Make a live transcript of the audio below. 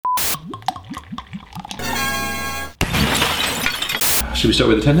Should we start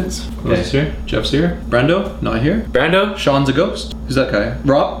with attendance? Moses here. Jeff's here. Brando, not here. Brando? Sean's a ghost. Who's that guy?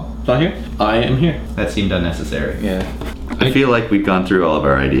 Rob, not here. I am here. That seemed unnecessary. Yeah. I feel like we've gone through all of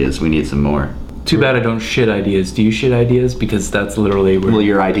our ideas. We need some more. Too bad I don't shit ideas. Do you shit ideas? Because that's literally where... Well,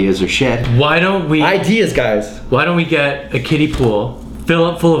 your ideas are shit. Why don't we... Ideas, guys. Why don't we get a kiddie pool,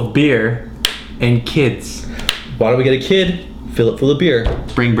 fill it full of beer, and kids? Why don't we get a kid, fill it full of beer?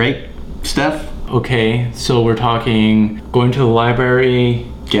 Spring break stuff. Okay, so we're talking going to the library,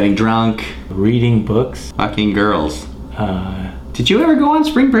 Getting drunk. reading books. Fucking girls. Did you ever go on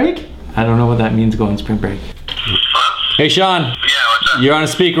spring break? I don't know what that means going spring break. Hey, Sean. Yeah, what's up? You're on a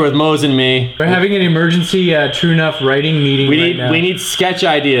speaker with Mose and me. We're having an emergency True Enough writing meeting right now. We need sketch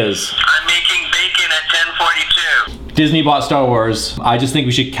ideas. I'm making bacon at 10:42. Disney bought Star Wars. I just think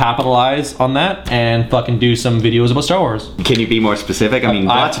we should capitalize on that and fucking do some videos about Star Wars. Can you be more specific? I mean,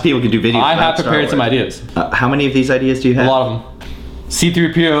 lots of people can do videos I about have prepared Star some Wars. ideas. How many of these ideas do you have? A lot of them.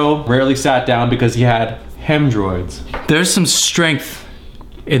 C-3PO rarely sat down because he had hemdroids. There's some strength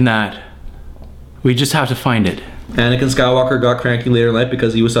in that. We just have to find it. Anakin Skywalker got cranky later in life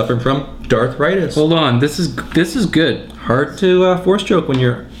because he was suffering from arthritis. Hold on, this is good. Hard to force choke when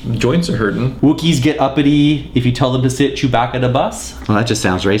your joints are hurting. Wookiees get uppity if you tell them to sit Chewbacca at a bus. Well, that just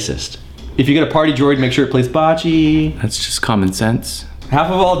sounds racist. If you get a party droid, make sure it plays bocce. That's just common sense. Half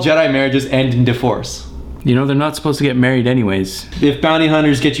of all Jedi marriages end in divorce. You know, they're not supposed to get married anyways. If bounty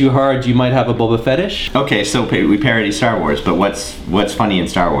hunters get you hard, you might have a Boba fetish. Okay, so we parody Star Wars, but what's funny in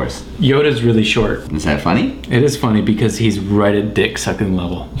Star Wars? Yoda's really short. Is that funny? It is funny because he's right at dick sucking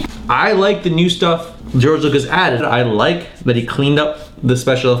level. I like the new stuff George Lucas added. I like that he cleaned up the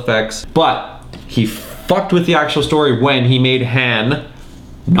special effects, but he fucked with the actual story when he made Han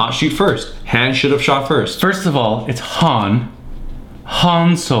not shoot first. Han should have shot first. First of all, it's Han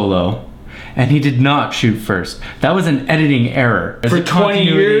Solo, and he did not shoot first. That was an editing error. It's For a 20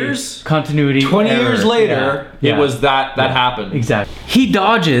 years? Continuity 20 error. years later, Yeah. it was that happened. Exactly. He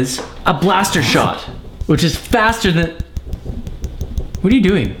dodges a blaster shot, which is faster than... What are you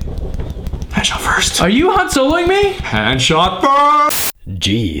doing? Han shot first. Are you Han Soloing me? Han shot first.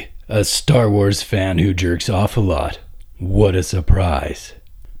 Gee, a Star Wars fan who jerks off a lot. What a surprise.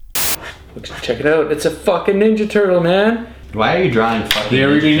 Check it out. It's a fucking Ninja Turtle, man. Why are you drawing fucking There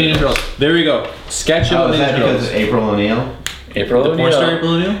we go, Ninja Ninja Turtles. There we go. Sketch Oh, of is Ninja that because Turtles. of April O'Neil? April The porn star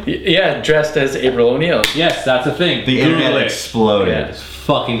April O'Neil? Yeah, dressed as April O'Neil. Yes, that's a thing. The Google internet it. exploded. Yeah. It's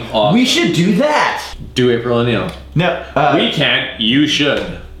fucking awesome. We should do that. do April O'Neil. No, We can't. You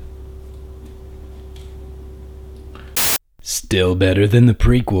should. Still better than the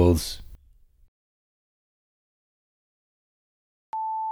prequels.